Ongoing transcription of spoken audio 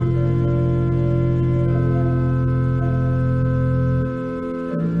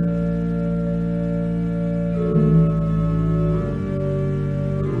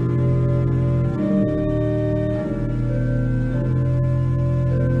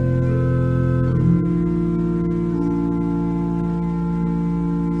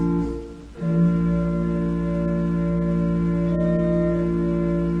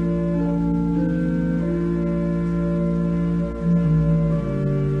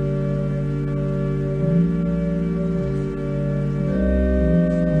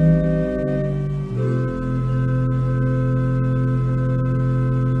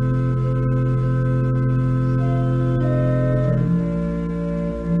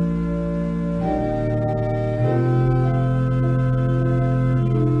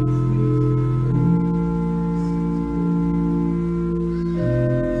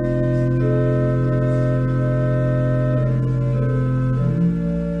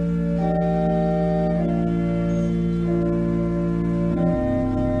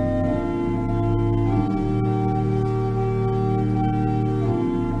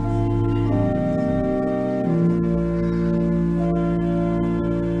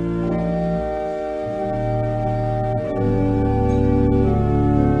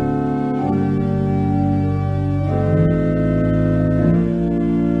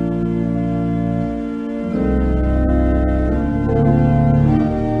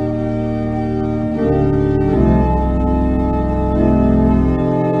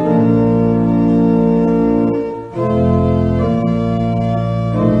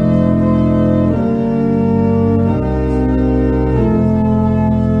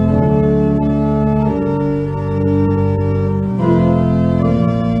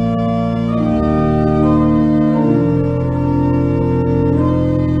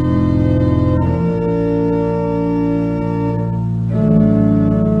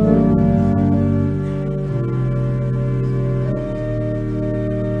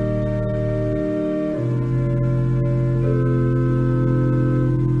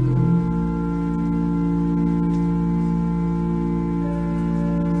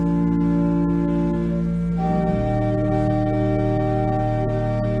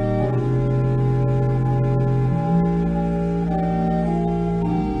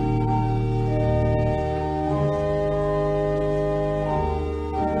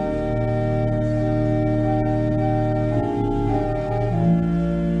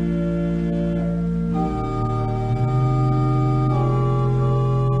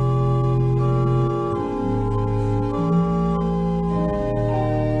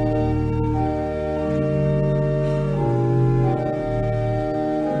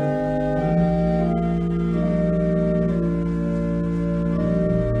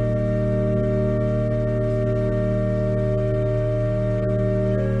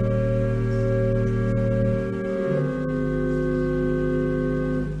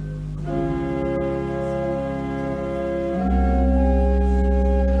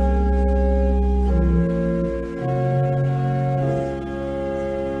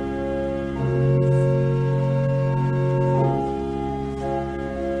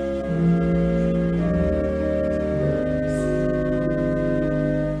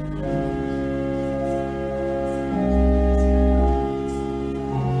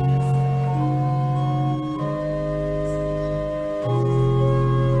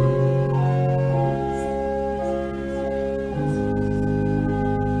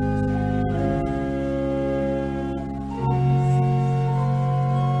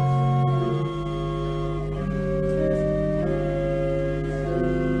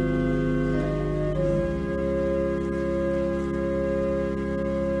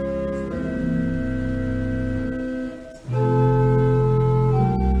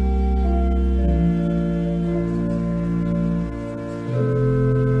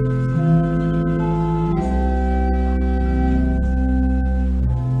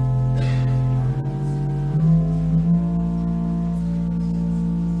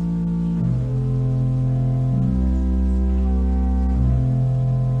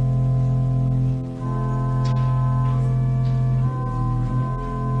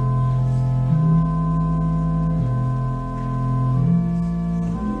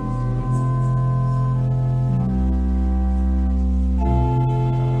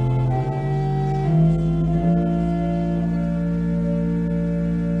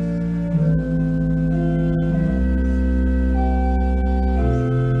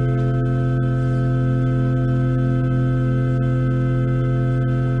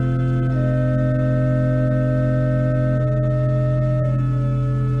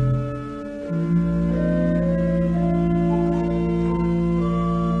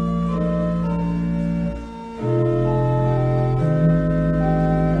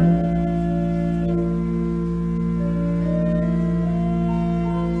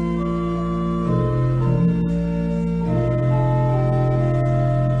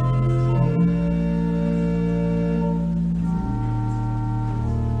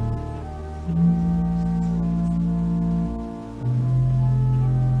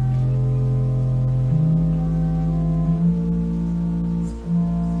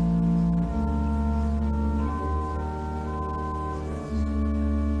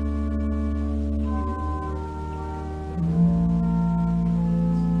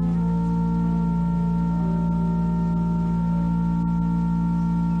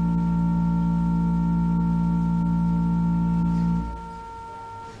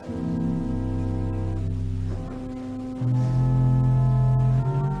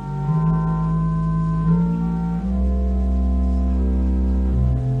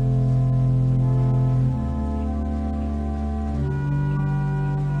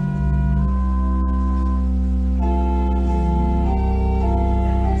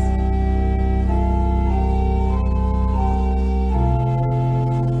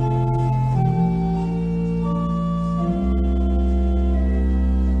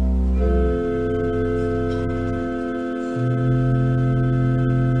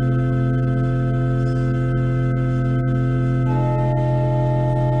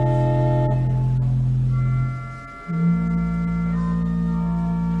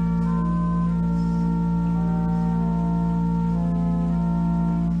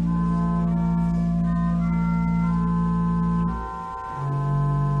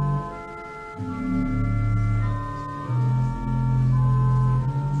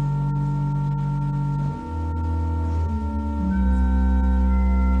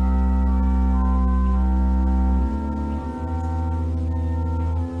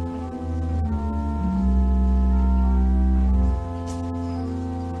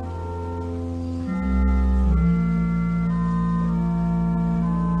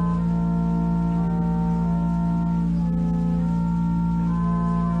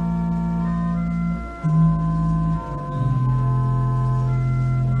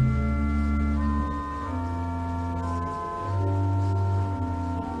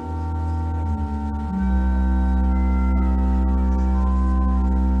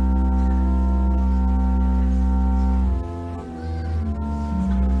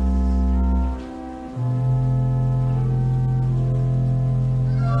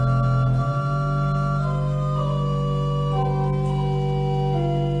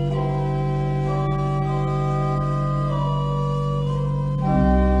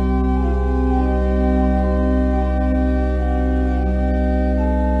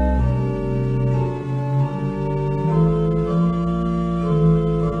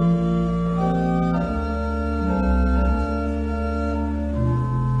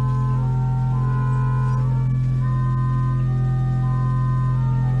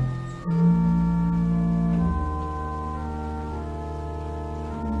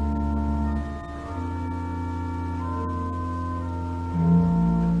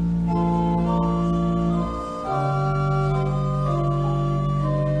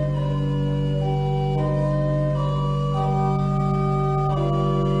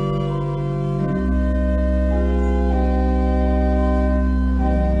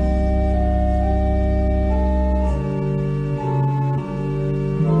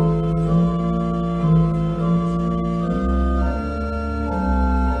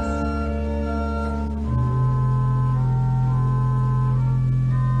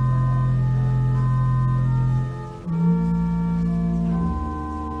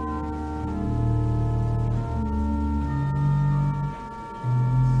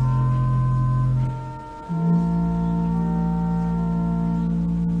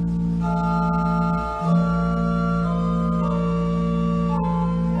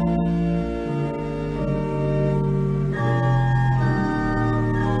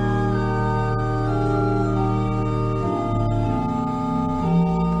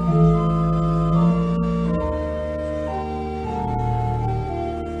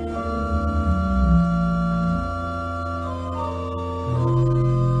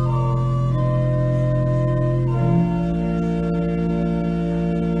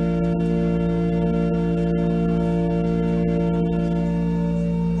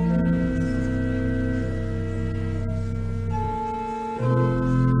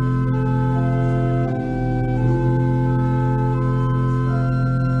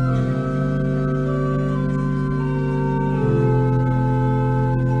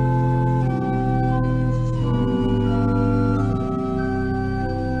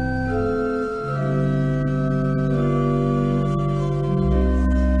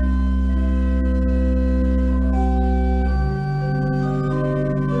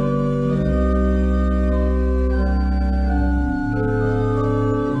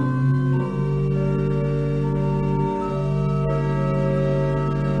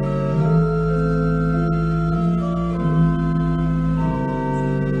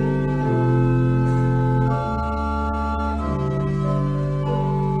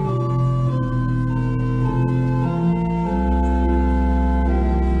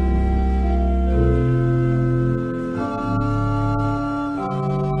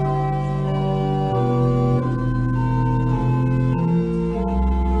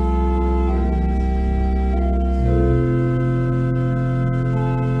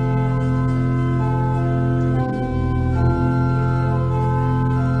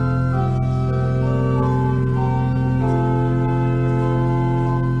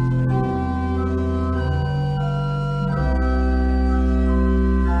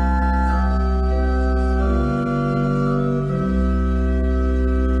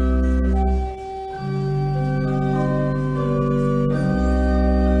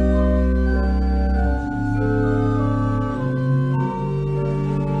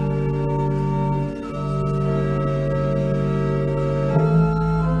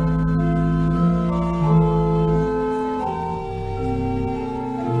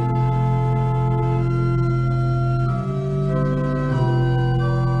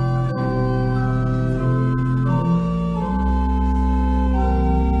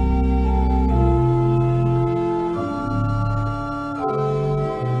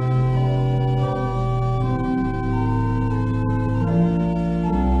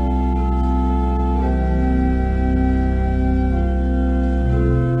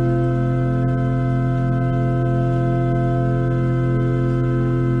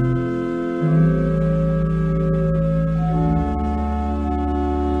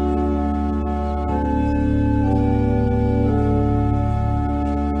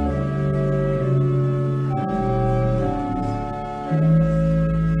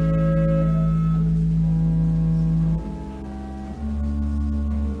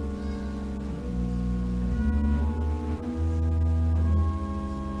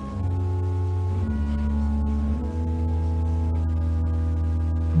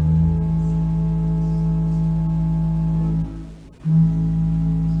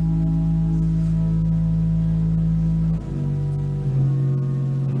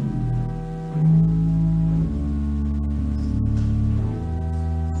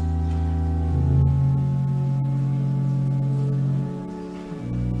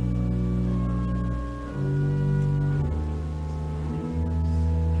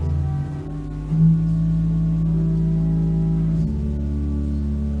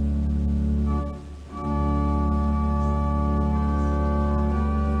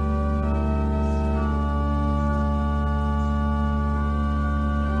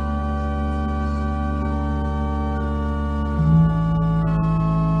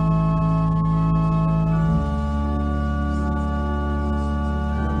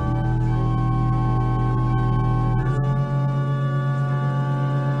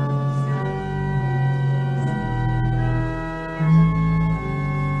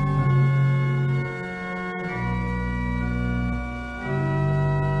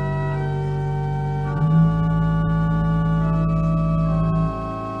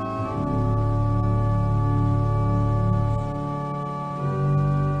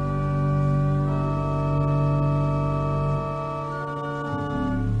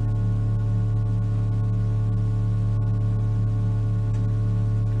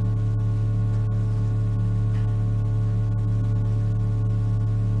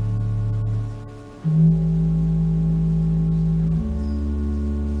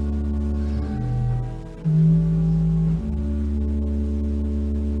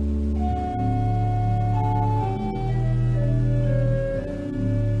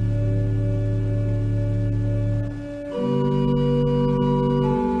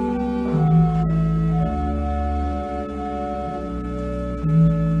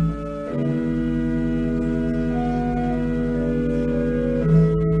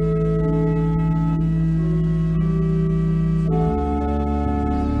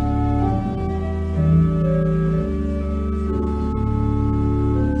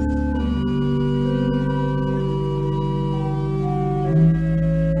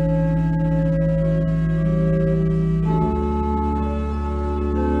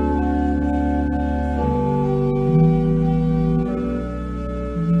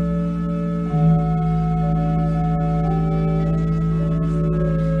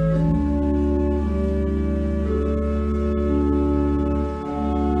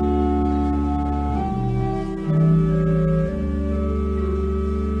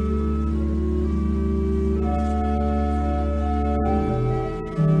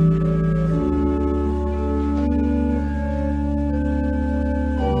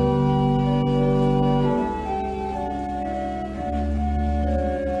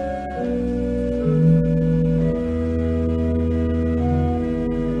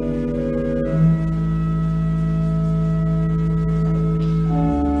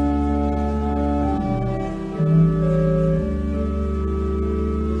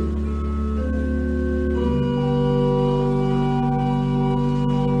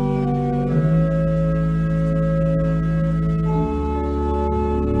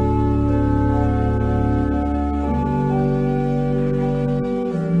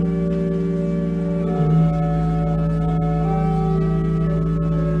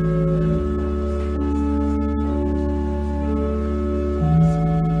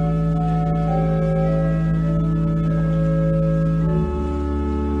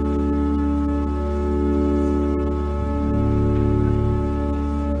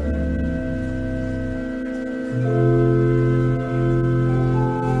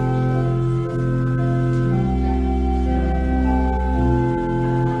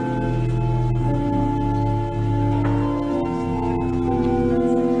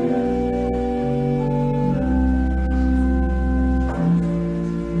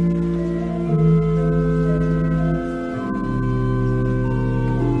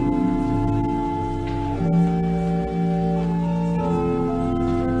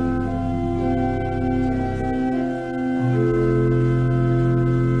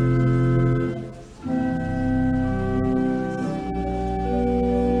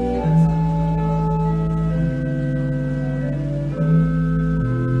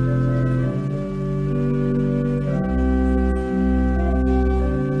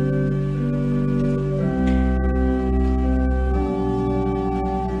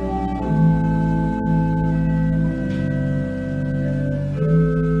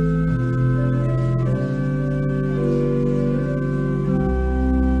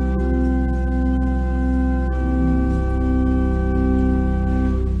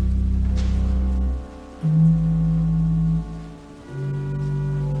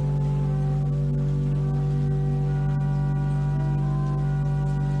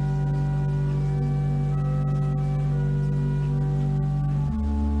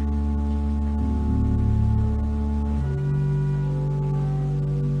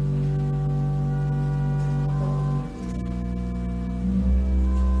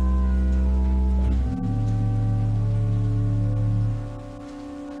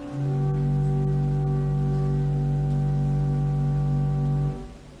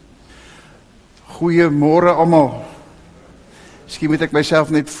Goeiemôre almal. Miskien moet ek myself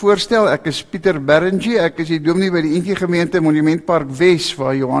net voorstel. Ek is Pieter Berringie. Ek is die dominee by die Eentjie Gemeente Monumentpark Wes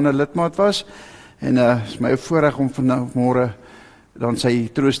waar Johanna lidmaat was. En is my voorreg om vanmôre dan sy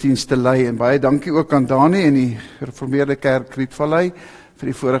troostdiens te lei. En baie dankie ook aan Dani en die Gereformeerde Kerk Rietvallei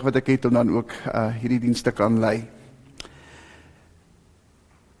vir die voorreg wat ek het om dan ook hierdie diens te kan lei.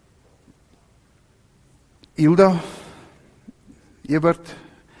 Hilda, Ebert,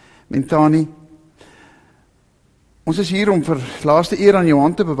 Mentani. Ons is hier om vir laaste eer aan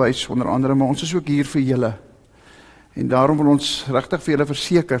Johan te bewys, onder andere, maar ons is ook hier vir julle. En daarom wil ons regtig vir julle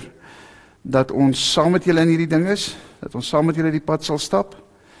verseker, dat ons saam met julle in hierdie ding is, dat ons saam met julle die pad sal stap,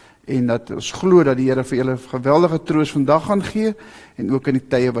 en dat ons glo dat die Here vir julle geweldige troos vandag gaan gee, en ook in die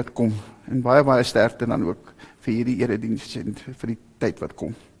tye wat kom. En baie, baie sterkte dan ook vir hierdie erediens en vir die tyd wat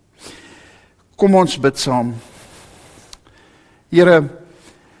kom. Kom ons bid saam. Here,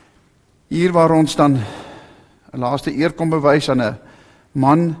 Hier waar ons dan 'n laaste eer kom bewys aan 'n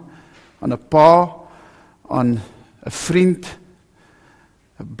man, aan 'n pa, aan 'n vriend,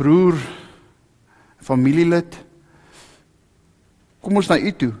 'n broer, 'n familielid. Kom ons na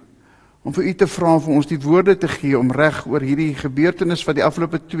u toe, om vir u te vra vir ons die woorde te gee om reg oor hierdie gebeurtenis wat die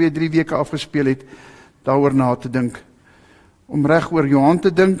afgelope 2-3 weke afgespeel het, daaroor na te dink. Om reg oor Johan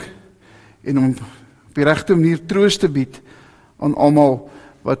te dink en om op die regte manier troos te bied aan almal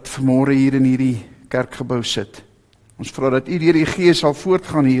wat vanmôre hier in hierdie kerkgebou sit. Ons vra dat u deur die Gees sal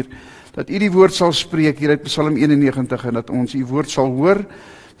voortgaan hier, dat u die woord sal spreek hier uit Psalm 91 en dat ons u woord sal hoor,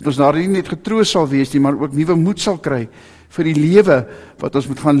 dat ons daar nie net getroos sal wees nie, maar ook nuwe moed sal kry vir die lewe wat ons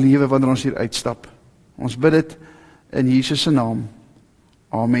moet gaan lewe wanneer ons hier uitstap. Ons bid dit in Jesus se naam.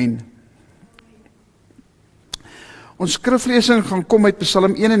 Amen. Ons skriflesing gaan kom uit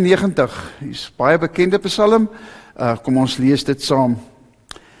Psalm 91. Dit is 'n baie bekende Psalm. Kom ons lees dit saam.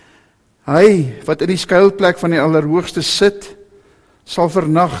 Hy wat in die skuilplek van die Allerhoogste sit, sal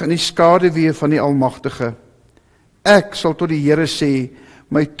vernag in die skaduwee van die Almagtige. Ek sal tot die Here sê,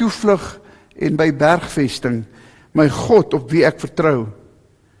 my toevlug en my bergvesting, my God op wie ek vertrou.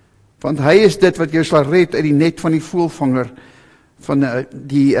 Want hy is dit wat jou sal red uit die net van die voëlvanger, van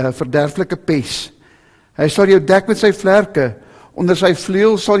die verderflike pes. Hy sal jou dek met sy vlerke, onder sy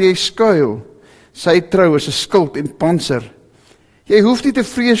vleuel sal jy skuil. Sy trou is 'n skild en panser. Jy hoef nie te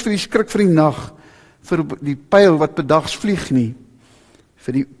vrees vir die skrik van die nag, vir die pyl wat bedags vlieg nie,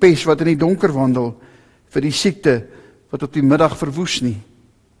 vir die pes wat in die donker wandel, vir die siekte wat op die middag verwoes nie.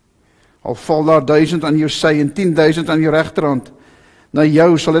 Al val daar 1000 aan jou sy en 10.000 aan jou regterhand, na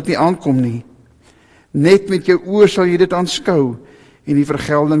jou sal dit nie aankom nie. Net met jou oë sal jy dit aanskou en die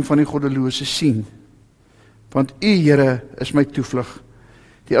vergelding van die goddelose sien. Want u, Here, is my toevlug.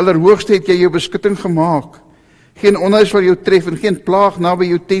 Die Allerhoogste het jy jou beskutting gemaak. Geen onheil sal jou tref en geen plaag naby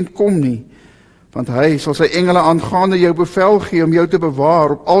jou tent kom nie. Want hy sal sy engele aangaande jou bevel gee om jou te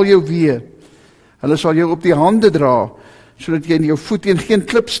bewaar op al jou weë. Hulle sal jou op die hande dra, sodat jy in jou voet teen geen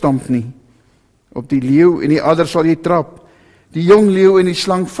klip stamp nie. Op die leeu en die adder sal jy trap, die jong leeu en die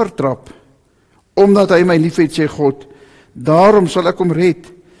slang vertrap. Omdat hy my liefhet, sê God, daarom sal ek hom red.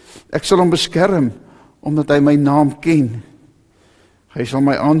 Ek sal hom beskerm, omdat hy my naam ken. Hy sal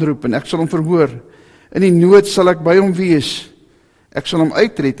my aanroep en ek sal hom verhoor. In die nood sal ek by hom wees. Ek sal hom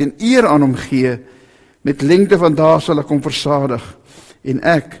uitred en eer aan hom gee. Met lengte van dae sal ek hom versadig en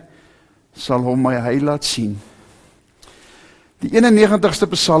ek sal hom my heil laat sien. Die 91ste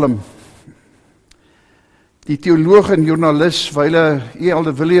Psalm. Die teoloog en joernalis Wyle E.L.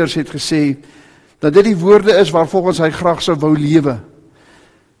 de Villiers het gesê dat dit die woorde is waarvolgens hy graag sou wou lewe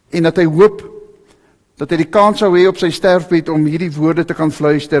en dat hy hoop dat hy die kans sou hê op sy sterfbed om hierdie woorde te kan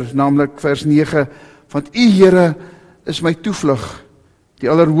fluister, naamlik vers 9, want u, Here, is my toevlug, die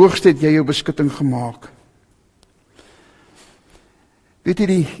Allerhoogste het jy jou beskutting gemaak. Weet jy,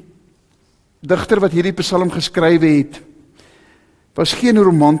 die digter wat hierdie Psalm geskrywe het, was geen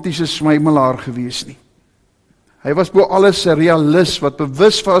romantiese smymelaar gewees nie. Hy was bo alles 'n realis wat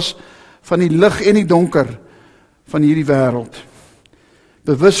bewus was van die lig en die donker van hierdie wêreld.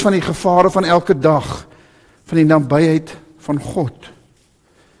 Bewus van die gevare van elke dag, van die nabyheid van God.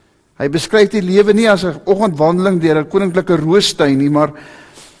 Hy beskryf die lewe nie as 'n oggendwandeling deur 'n koninklike roostuin nie, maar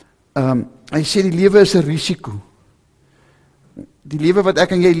hy sê die lewe is 'n risiko. Die lewe wat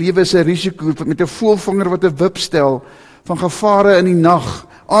ek en jy lewe is 'n risiko met 'n voëlvanger wat 'n wip stel van gevare in die nag,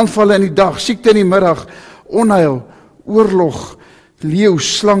 aanvalle in die dag, siekte in die middag, onheil, oorlog, leeu,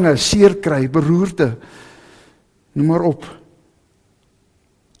 slange, seerkry, beroerte, noem maar op.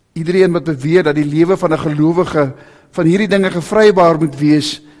 Iedereen wat beweer dat die lewe van 'n gelowige van hierdie dinge gevrybaar moet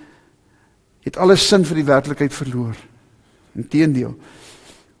wees, het alle sin vir die werklikheid verloor. Inteendeel.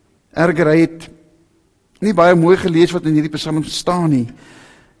 Erger, hy het nie baie mooi gelees wat in hierdie Psalm staan nie.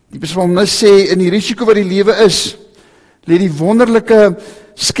 Die psalmis sê, in die risiko wat die lewe is, lê die wonderlike,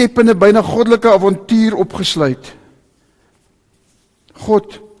 skepende, byna goddelike avontuur opgesluit.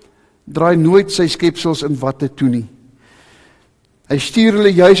 God draai nooit sy skepsels in watte toe nie. Hy stuur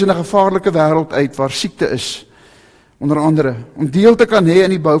hulle juis in 'n gevaarlike wêreld uit waar siekte is, onder andere, om deel te kan hê in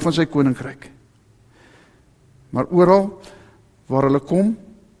die bou van sy koninkryk. Maar oral waar hulle kom,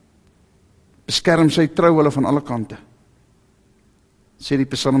 beskerm sy trou hulle van alle kante, sê die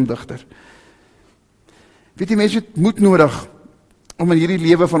psalmdigter. Weet jy, mense het moed nodig om in hierdie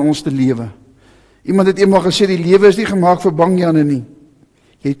lewe van ons te lewe. Iemand het eendag gesê, die lewe is nie gemaak vir bangjanne nie.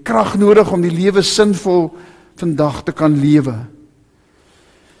 Jy het krag nodig om die lewe sinvol vandag te kan lewe.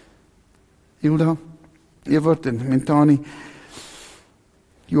 Hilda, Ewart en Mentani,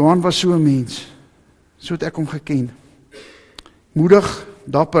 Johan was so 'n mens, so het ek hom geken. Moedig,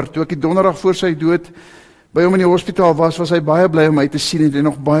 dapper. Toe ek die donderdag voor sy dood by hom in die hospitaal was hy baie bly om my te sien en hy het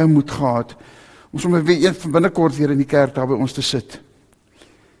nog baie moed gehad om sommer weer van binnekort weer in die kerk daar by ons te sit.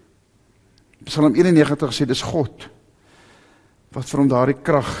 Psalm 91 sê, dis God wat vir hom daardie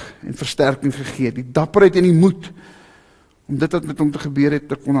krag en versterking gegee het, die dapperheid en die moed om dit wat met hom te gebeur het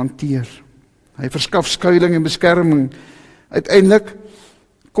te kon hanteer. Hy verskaf skuiling en beskerming. Uiteindelik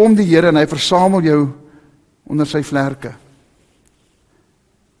kom die Here en hy versamel jou onder sy vlerke.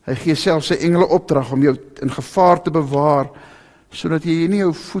 Hy gee self sy engele opdrag om jou in gevaar te bewaar, sodat jy nie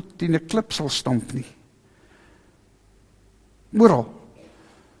jou voet in 'n klip sal stamp nie. Oral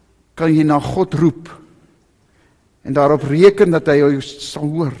kan jy na God roep en daarop reken dat hy jou sal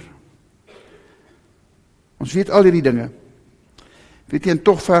hoor. Ons weet al hierdie dinge. Weet jy, en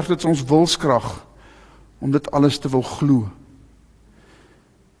tog verg dit ons wilskrag om dit alles te wil glo.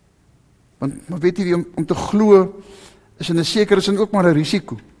 Maar weet jy, om te glo is in 'n sekere sin ook maar 'n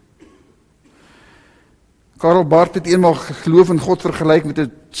risiko. Karl Barth het eenmaal geloof in God vergelyk met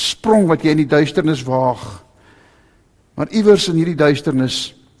 'n sprong wat jy in die duisternis waag. Maar iewers in hierdie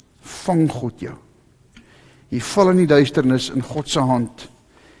duisternis vang God jou. Jy val in die duisternis in God se hand.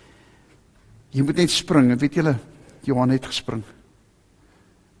 Jy moet net spring, en weet julle, Johan het gespring.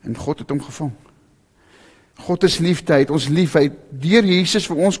 En God het hom gevang. God is liefde, hy het ons lief, hy het deur Jesus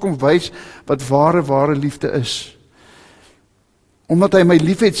vir ons kom wys wat ware liefde is. Omdat hy my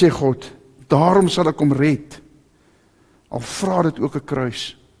lief het, sê God, daarom sal ek hom red. Al vra dit ook 'n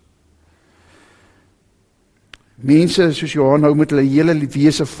kruis. Mense soos Johan hou met hulle hele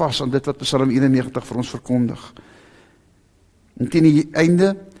wese vas aan dit wat Psalm 91 vir ons verkondig. En teen die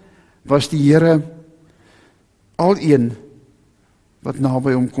einde was die Here al een wat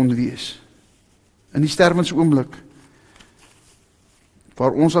naby hom kon wees. In die sterwensoomblik,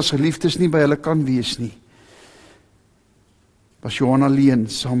 waar ons as geliefdes nie by hulle kan wees nie, was Johan alleen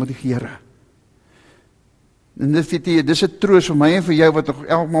saam met die Here. En dit weet jy, dis 'n troos vir my en vir jou wat nog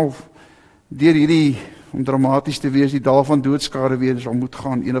elkmal deur hierdie, om dramaties te wees, die dal van doodskade weer sal moet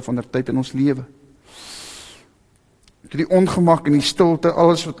gaan een of ander tyd in ons lewe. Toe die ongemak en die stilte,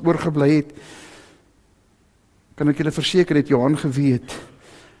 alles wat oorgebly het, kan ek julle verseker, het Johan geweet,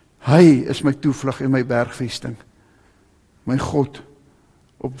 hy is my toevlug en my bergvesting, my God,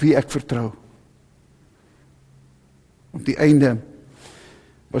 op wie ek vertrou. Op die einde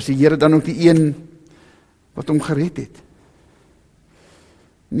was die Here dan ook die een wat hom gered het.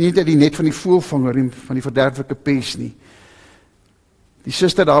 Nie dat die net van die voëlvanger en van die verderflike pes nie. Die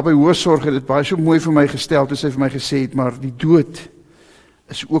suster daar by Hoërsorg het dit baie so mooi vir my gestel, toe sy vir my gesê het, maar die dood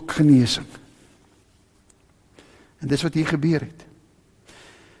is ook genesing. En dis wat hier gebeur het.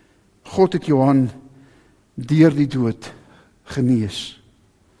 God het Johan deur die dood genees.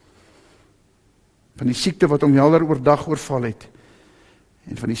 Van die siekte wat hom helder oordag oorval het,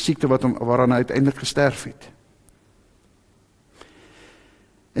 en van die siekte waaraan hy uiteindelik gesterf het.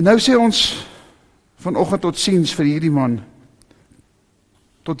 En nou sê ons vanoggend tot ziens vir hierdie man,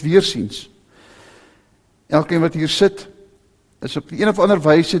 tot weersiens. Elkeen wat hier sit, is op die een of ander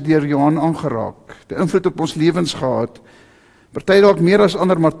wyse deur Johan aangeraak, die invloed op ons lewens gehad, party dalk meer as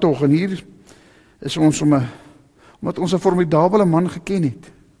ander, maar tog, en hier is ons omdat ons 'n formidabele man geken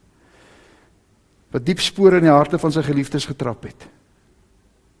het, wat diep spore in die harte van sy geliefdes getrap het.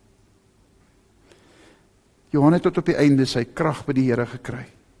 Johan het tot op die einde sy krag by die Here gekry.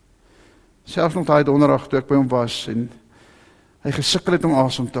 Selfs nog daai donderdag toe ek by hom was en hy gesukkel het om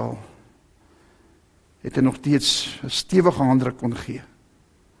asem te haal, het hy nog steeds 'n stewige handdruk kon gee.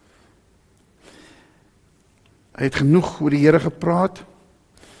 Hy het genoeg oor die Here gepraat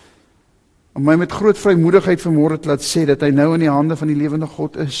om my met groot vrymoedigheid vanmôre te laat sê dat hy nou in die hande van die lewende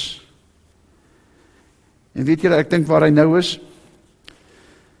God is. En weet julle, ek dink waar hy nou is,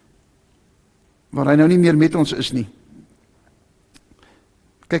 waar hy nou nie meer met ons is nie,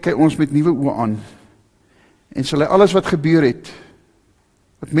 kyk hy ons met nuwe oë aan, en sal hy alles wat gebeur het,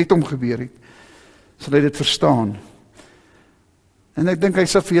 wat met hom gebeur het, sal hy dit verstaan. En ek dink hy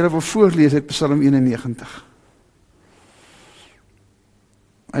sal vir julle wil voorlees uit Psalm 91.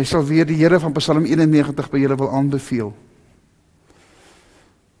 Hy sal weer die Here van Psalm 91 by julle wil aanbeveel,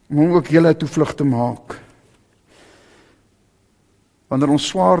 om hom ook julle toevlug te maak. Wanneer ons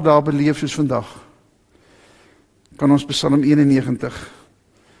swaar dae beleef soos vandag, kan ons Psalm 91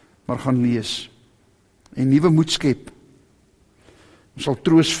 maar gaan lees, en nuwe moed skep. Ons sal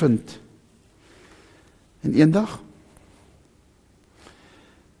troos vind. En eendag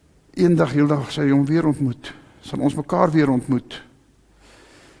heeldag sal hy hom weer ontmoet, sal ons mekaar weer ontmoet,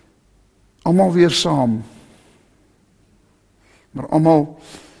 almal weer saam, maar almal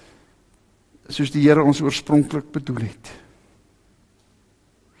soos die Here ons oorspronklik bedoel het.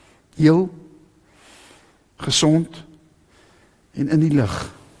 heel, gesond en in die lig.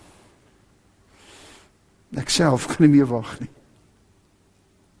 Ek self kan nie meer wag nie.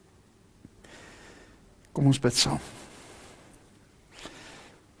 Kom ons bid saam.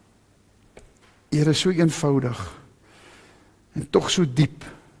 Here, so eenvoudig en tog so diep,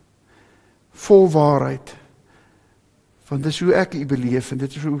 vol waarheid, want dis hoe ek U beleef en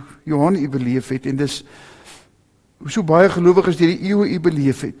dit is hoe Johan U beleef het en dis hoe so baie gelowiges deur die eeue U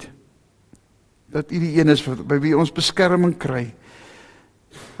beleef het, dat U die een is by wie ons beskerming kry.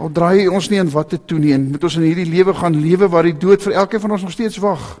 Al draai U ons nie in watte toe nie en moet ons in hierdie lewe gaan lewe waar die dood vir elkeen van ons nog steeds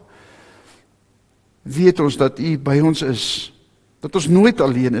wag. Weet ons dat U by ons is, dat ons nooit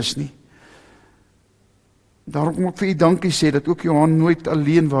alleen is nie. Daarom kom ek vir U dankie sê dat ook Johan nooit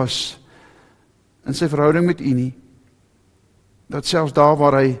alleen was in sy verhouding met U nie. Dat selfs daar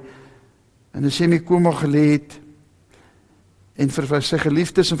waar hy in 'n semi-koma gelê het en vir sy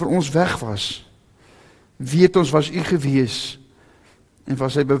geliefdes en vir ons weg was, weet ons was U gewees en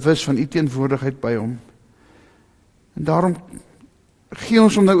was hy bewus van U teenwoordigheid by hom. En daarom gee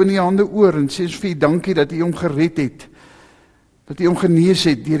ons hom nou in U hande oor en sê ons vir U dankie dat U hom gered het, dat U hom genees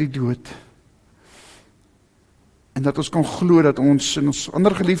het deur die dood. En dat ons kan glo dat ons en ons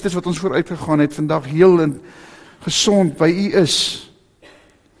ander geliefdes wat ons vooruit gegaan het, vandag heel en gesond by U is.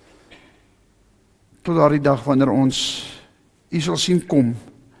 Tot daardie dag wanneer ons U sal sien kom.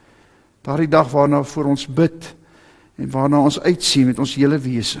 Daardie dag waarna voor ons bid en waarna ons uitsien met ons hele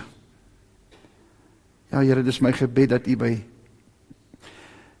wese. Ja, Here, dis my gebed dat U by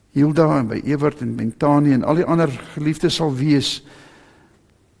Hilda en by Ewert en Bentani en al die ander geliefdes sal wees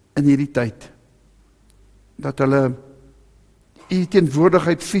in hierdie tyd. Dat hulle U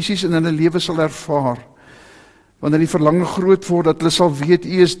teenwoordigheid fisies in hulle lewe sal ervaar. Wanneer die verlange groot word, dat hulle sal weet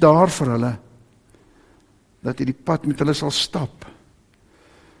U is daar vir hulle. Dat U die pad met hulle sal stap.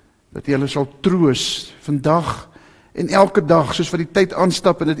 Dat U hulle sal troos vandag en elke dag, soos wat die tyd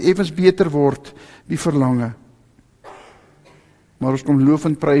aanstap en dit effens beter word, die verlange. Maar ons kom loof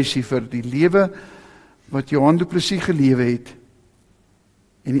en prys U vir die lewe wat Johan du Plessis gelewe het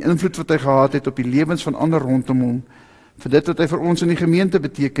en die invloed wat hy gehad het op die lewens van ander rondom hom, vir dit wat hy vir ons in die gemeente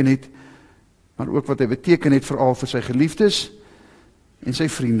beteken het, maar ook wat hy beteken het veral vir sy geliefdes en sy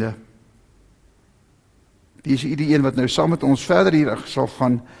vriende. Die is die een wat nou saam met ons verder hier sal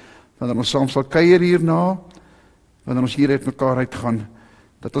gaan, wanneer ons saam sal kuier hierna, wanneer ons hier uit mekaar uitgaan,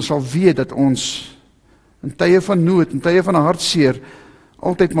 dat ons sal weet dat ons in tye van nood, in tye van hartseer,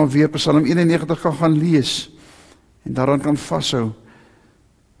 altyd maar weer Psalm 91 kan gaan lees, en daaraan kan vashou,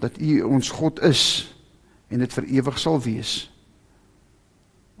 dat U ons God is, en dit vir ewig sal wees.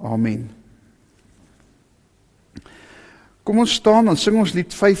 Amen. Kom ons staan, dan sing ons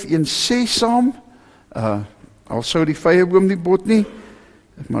lied 516 saam, al sou die vyeboom nie bot nie,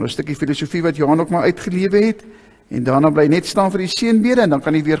 maar 'n stukkie filosofie wat Johan ook maar uitgelewe het, en daarna bly net staan vir die seënbede, en dan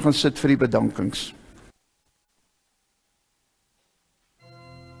kan jy weer gaan sit vir die bedankings.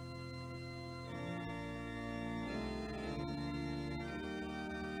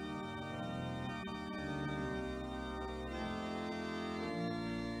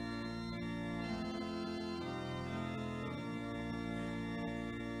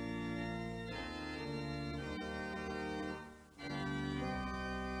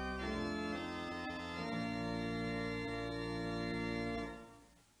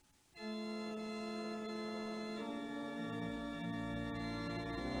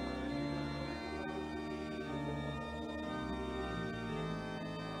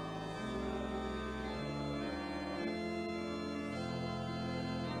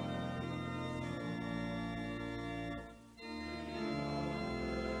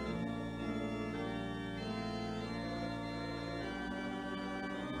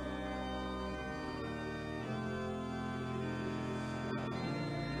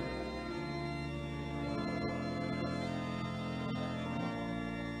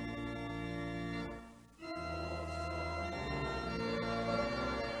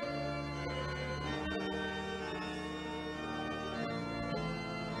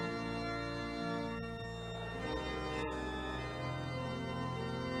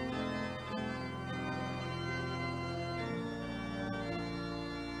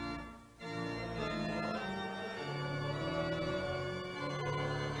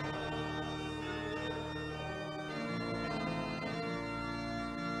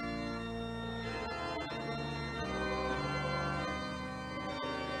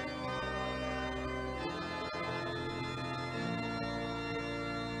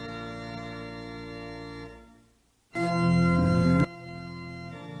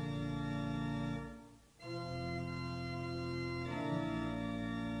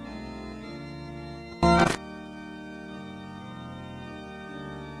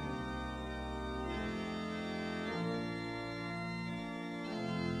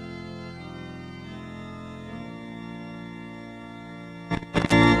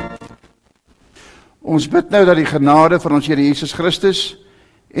 Ons bid nou dat die genade van ons Here Jesus Christus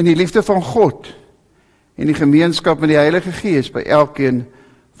en die liefde van God en die gemeenskap met die Heilige Gees by elkeen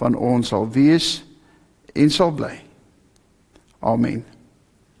van ons sal wees en sal bly. Amen.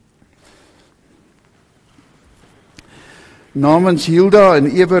 Namens Hilda en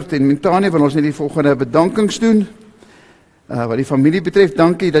Evert en Mentanie wil ons net die volgende bedankings doen. Wat die familie betref,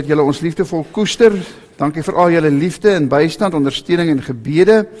 dankie dat julle ons liefdevol koester. Dankie vir al julle liefde en bystand, ondersteuning en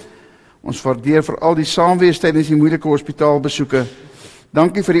gebede. Ons waardeer vir al die saamwees tydens die moeilike hospitaalbesoeke.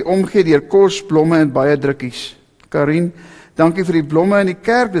 Dankie vir die omgee deur kos, blomme en baie drukkies. Karin, dankie vir die blomme in die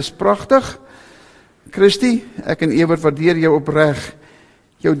kerk, dis pragtig. Christy, ek en Evert waardeer jou opreg.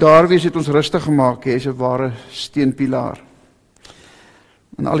 Jou daarwees het ons rustig gemaak, jy is 'n ware steunpilaar.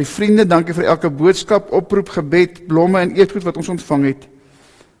 En al die vriende, dankie vir elke boodskap, oproep, gebed, blomme en eetgoed wat ons ontvang het.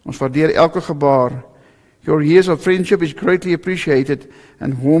 Ons waardeer elke gebaar. Your years of friendship is greatly appreciated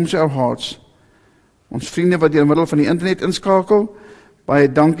and warms our hearts. Ons vriende wat deur middel van die internet inskakel, baie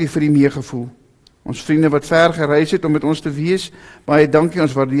dankie vir die meegevoel. Ons vriende wat ver gereis het om met ons te wees, baie dankie,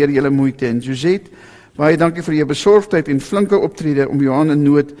 ons waardeer julle moeite. En Josette, baie dankie vir jou besorgdheid en flinke optrede om Johan in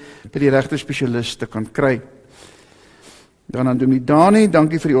nood by die regte spesialist te kan kry. Dan aan Dominee Dani,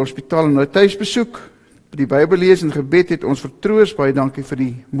 dankie vir die hospitaal en die tuisbesoek. By die Bybel lees en gebed het ons vertroos, baie dankie vir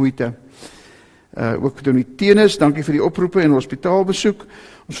die moeite. Ook Dominee Tenus, dankie vir die oproepe en hospitaalbesoek.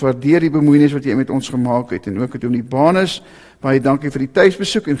 Ons waardeer die bemoeienis wat jy met ons gemaak het. En ook Dominee Banus, baie dankie vir die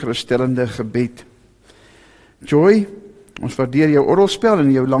tuisbesoek en geruststellende gebed. Joy, ons waardeer jou orgelspel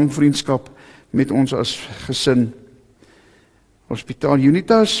en jou lang vriendskap met ons as gesin. Hospitaal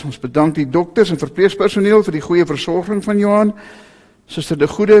Unitas, ons bedank die dokters en verpleegpersoneel vir die goeie versorging van Johan. Suster De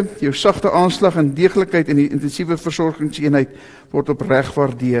Goede, jou sagte aanslag en deeglikheid in die intensiewe versorgingseenheid word opreg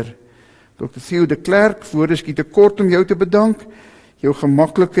waardeer. Dr. Theo de Klerk, woorde skiet te kort om jou te bedank. Jou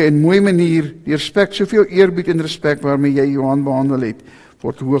gemaklike en mooi manier, die respek, soveel eerbied en respek waarmee jy Johan behandel het,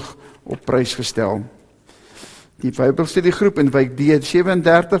 word hoog op prys gestel. Die Bybelstudiegroep in wijk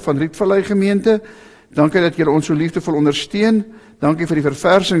D37 van Rietvallei gemeente, dankie dat julle ons so liefdevol ondersteun. Dankie vir die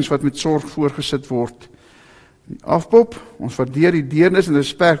verversings wat met sorg voorgesit word. Die Afpop, ons waardeer die deernis en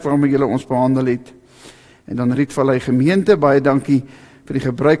respek waarmee julle ons behandel het. En dan Rietvallei gemeente, baie dankie vir die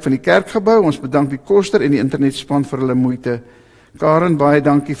gebruik van die kerkgebou. Ons bedank die koster en die internetspan vir hulle moeite. Karen, baie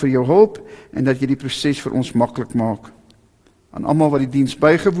dankie vir jou hulp en dat jy die proses vir ons maklik maak. Aan almal wat die diens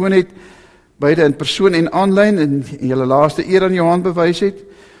bygewoon het, beide in persoon en aanlyn en julle laaste eer aan Johan bewys het,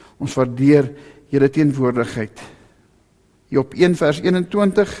 ons waardeer julle teenwoordigheid. Job 1 vers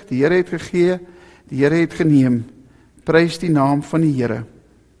 21, die Here het gegee, die Here het geneem, prys die naam van die Here.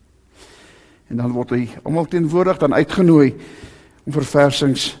 En dan word hy almal teenwoordig, dan uitgenooi om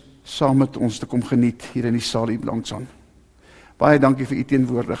verversings saam met ons te kom geniet hier in die saal hier langs aan. Baie dankie vir u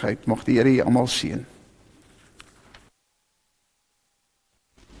teenwoordigheid, mag die Here julle almal seën.